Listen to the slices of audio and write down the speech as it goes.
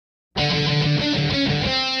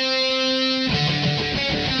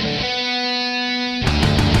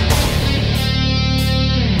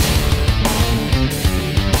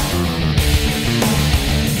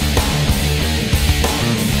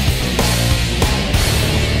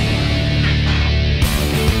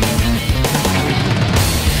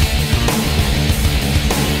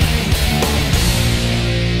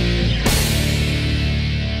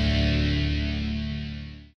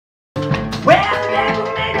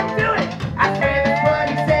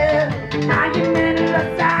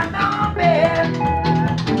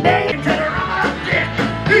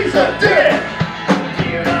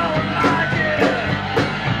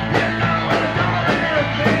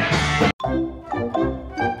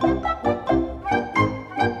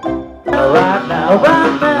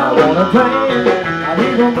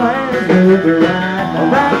sugar right now,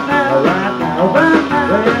 right now, right now, right now.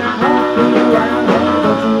 When I come to you right now,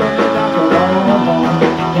 don't you let it down, come on,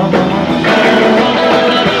 come on.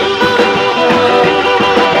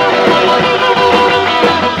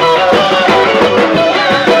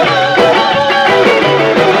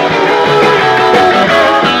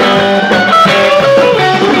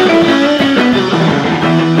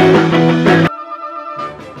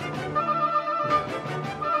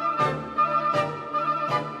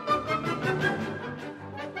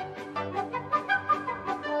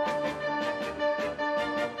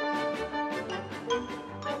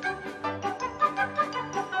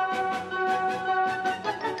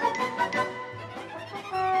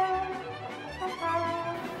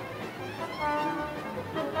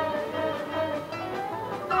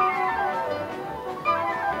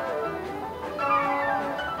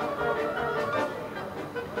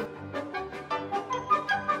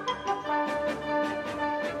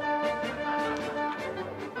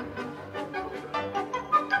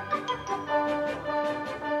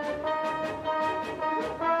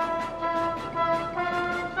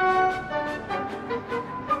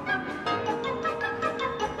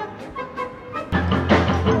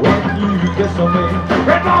 Kiss on me.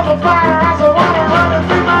 Red balls of fire as the water running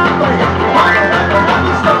through my brain. Water like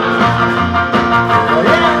a stone.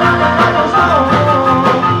 Yeah, like a stone.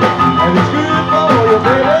 And it's good for you,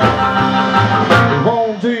 baby. It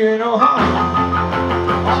won't do you no harm.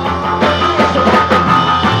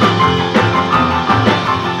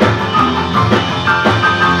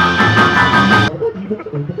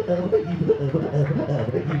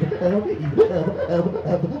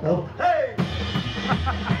 Hey!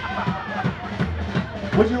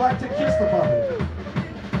 Would you like to kiss the puppet?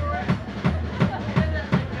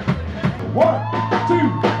 1, 2,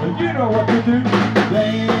 and you know what to do.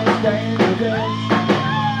 Dance, dance, dance.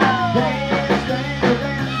 Dance, dance,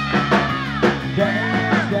 dance.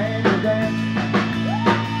 Dance, dance, dance.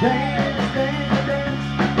 Dance, dance, dance.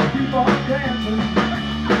 Keep on dancing.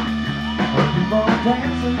 Keep on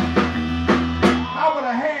dancing. I want a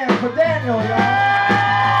hand for Daniel, y'all.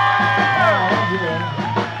 Oh, yeah.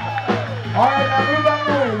 All right, now move on.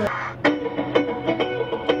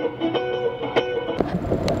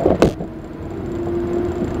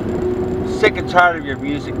 Sick and tired of your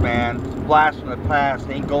music, man. It's a blast from the past.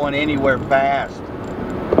 Ain't going anywhere fast.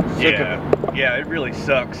 Sick Yeah, it really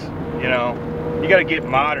sucks. You know, you gotta get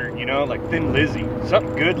modern. You know, like Thin Lizzy,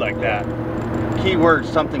 something good like that. Keyword,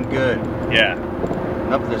 something good. Yeah.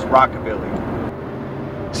 Enough of this rockabilly.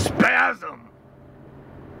 Spasm.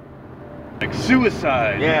 Like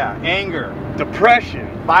suicide. Yeah, anger, Depression.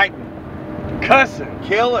 fighting, Cussing.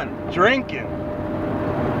 killing. Drinking.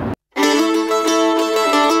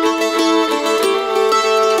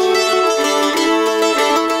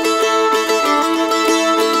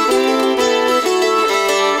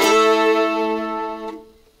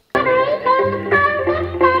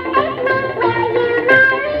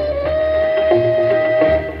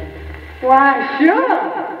 Why, sure.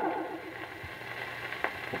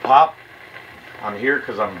 Well, Pop, I'm here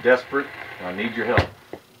because I'm desperate and I need your help.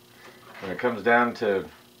 When it comes down to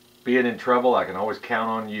being in trouble, I can always count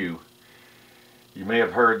on you. You may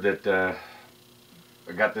have heard that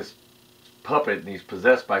I got this puppet and he's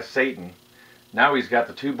possessed by Satan. Now he's got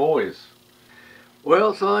the 2 boys.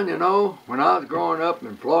 Well, son, you know, when I was growing up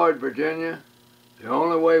in Floyd, Virginia, the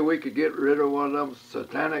only way we could get rid of one of them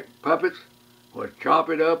satanic puppets was chop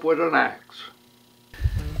it up with an axe.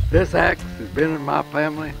 This axe has been in my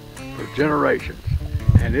family for generations,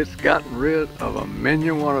 and it's gotten rid of a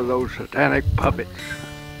million one of those satanic puppets.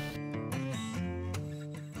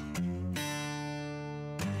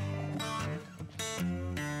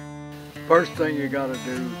 First thing you gotta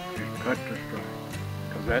do is cut the string,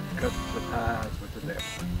 because that cuts the ties with the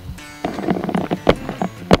devil.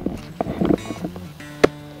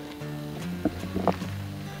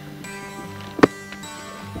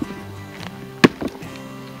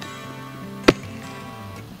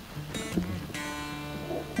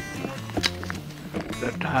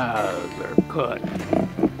 The ties are cut.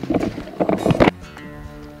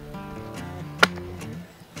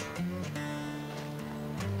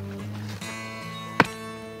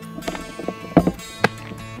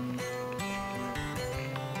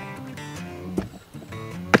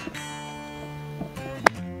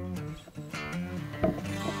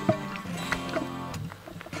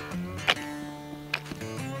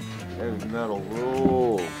 Heavy metal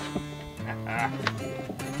rules.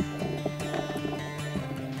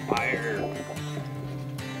 Fire.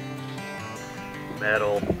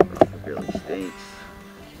 Metal. Really stinks.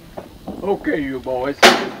 Okay, you boys,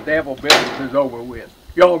 this devil business is over with.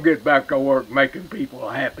 Y'all get back to work making people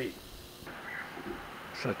happy.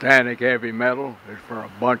 Satanic heavy metal is for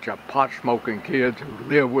a bunch of pot-smoking kids who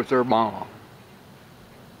live with their mom.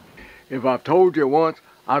 If I've told you once,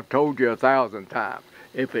 I've told you 1,000 times.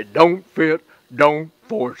 If it don't fit, don't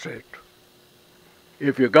force it.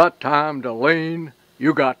 If you got time to lean,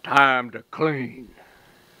 you got time to clean.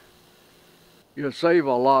 You save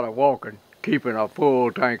a lot of walking, keeping a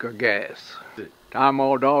full tank of gas. Time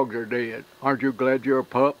all dogs are dead. Aren't you glad you're a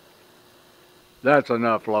pup? That's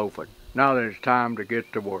enough loafing. Now there's time to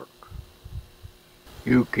get to work.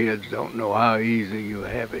 You kids don't know how easy you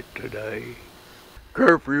have it today.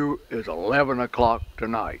 Curfew is 11 o'clock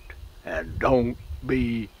tonight, and don't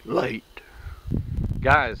be late.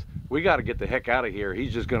 Guys, we got to get the heck out of here.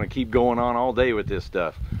 He's just going to keep going on all day with this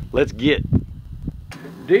stuff. Let's get.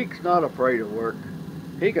 Deke's not afraid of work.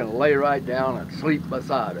 He can lay right down and sleep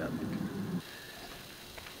beside of it.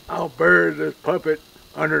 I'll bury this puppet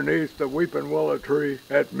underneath the weeping willow tree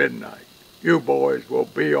at midnight. You boys will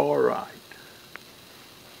be all right.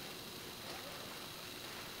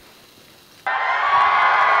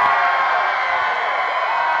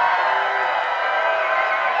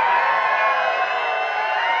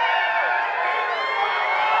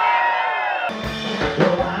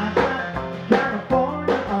 Well, I got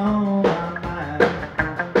California on my mind.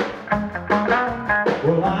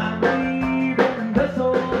 Well, I'm leaving this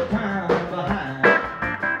old town behind.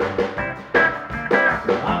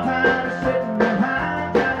 I'm tired of sitting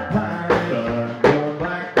behind that pine, going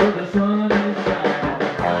back where the sun is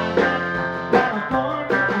shining.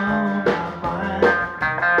 California on my mind.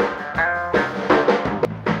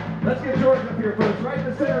 Let's get George up here first, right in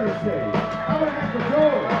the center of the stage. I'm gonna have for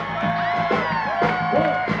George.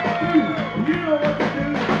 1, 2, you know what to do.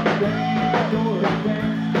 Dance, George,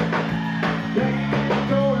 dance. Dance,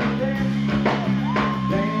 George, dance.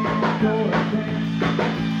 Dance, George, dance.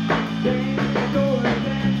 Dance, George,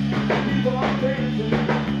 dance. Keep on dancing.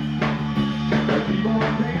 Keep on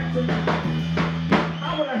dancing. I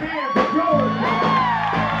want a hand for George.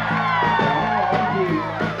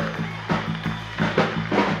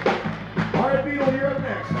 All right, Beetle, you're up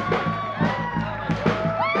next.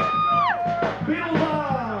 Beetle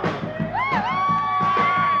Bob!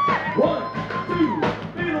 1, 2,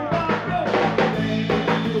 Beetle Bob, go! Dance,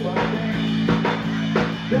 Beetle Bob, dance.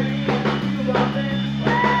 Dance, Beetle Bob, dance.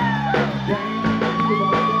 Dance, Beetle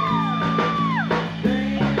Bob, dance.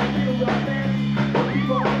 Dance, Beetle Bob, dance. Keep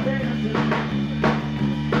on dancing.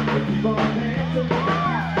 Keep on dancing.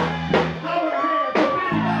 I want a hand for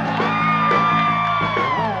Beetle Bob!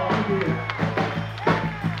 Oh, yeah.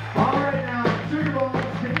 All right, now, Sugar Balls,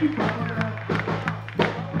 can you follow that?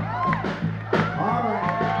 All right.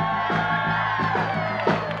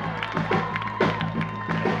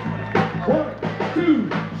 1, 2,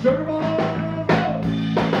 Sugar Balls, go!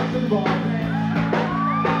 Sugar Ball dance.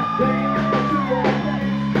 Dance, Sugar Ball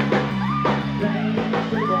dance. Dance,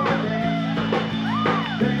 Sugar Ball dance.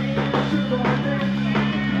 Dance, Sugar Ball dance.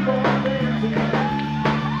 Keep on dancing.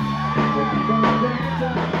 Keep on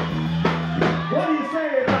dancing. What do you say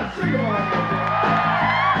about Sugar Ball dance?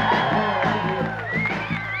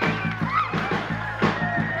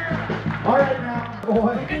 All right now,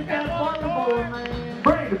 boy, get that fucking boy, man.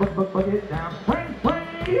 Bring it down, bring.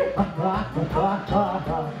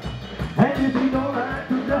 And if you don't like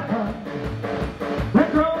to die, then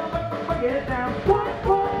throw it down.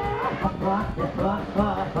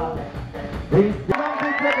 He's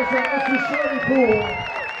Deke Dickerson, Mr. Shirley Pool,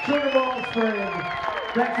 Sugar Ball Spring.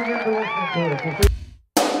 Thanks again for listening to us.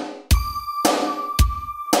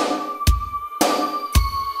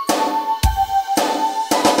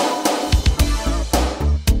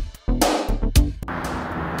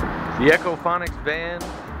 The Echophonics van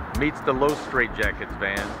meets the Los Straitjackets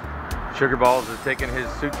van. Sugar Balls is taking his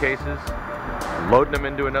suitcases, loading them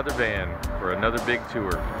into another van for another big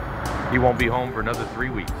tour. He won't be home for another 3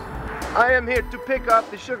 weeks. I am here to pick up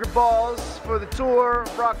the Sugar Balls for the tour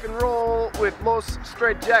of rock and roll with Los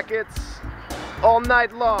Straitjackets all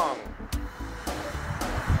night long.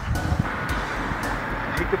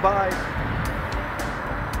 Say goodbye.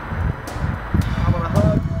 I want a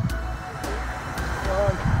hug.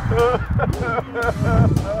 Well,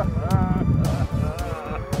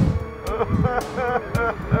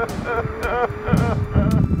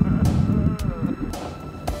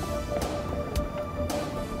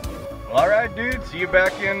 all right, dude. See you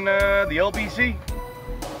back in the LBC.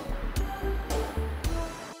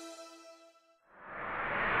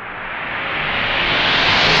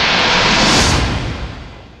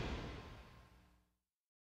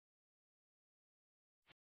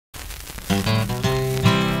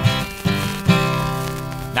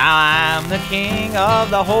 Now I'm the king of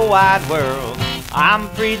the whole wide world. I'm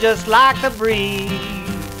free just like the breeze.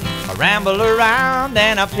 I ramble around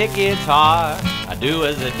and I pick guitar. I do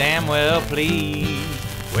as I damn well please.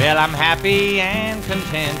 Well, I'm happy and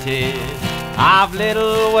contented. I've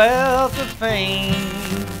little wealth of fame.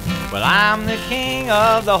 Well, I'm the king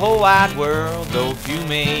of the whole wide world, though few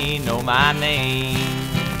may know my name.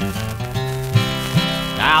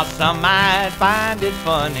 Now some might find it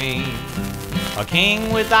funny, a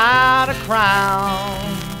king without a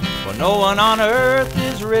crown. For no one on earth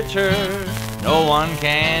is richer, no one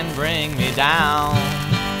can bring me down.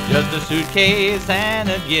 Just a suitcase and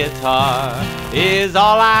a guitar is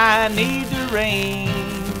all I need to reign.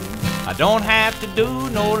 I don't have to do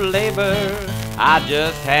no labor, I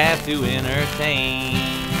just have to entertain.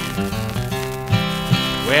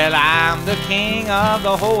 Well, I'm the king of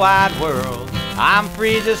the whole wide world, I'm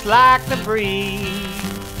free just like the breeze.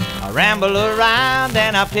 I ramble around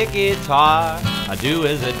and I pick guitar, I do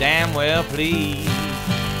as I damn well please.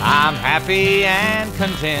 I'm happy and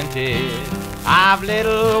contented, I've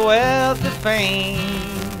little wealth of fame.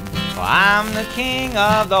 For I'm the king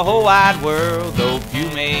of the whole wide world, though few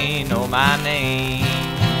may know my name.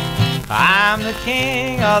 I'm the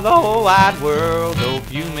king of the whole wide world, though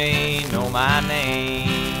few may know my name.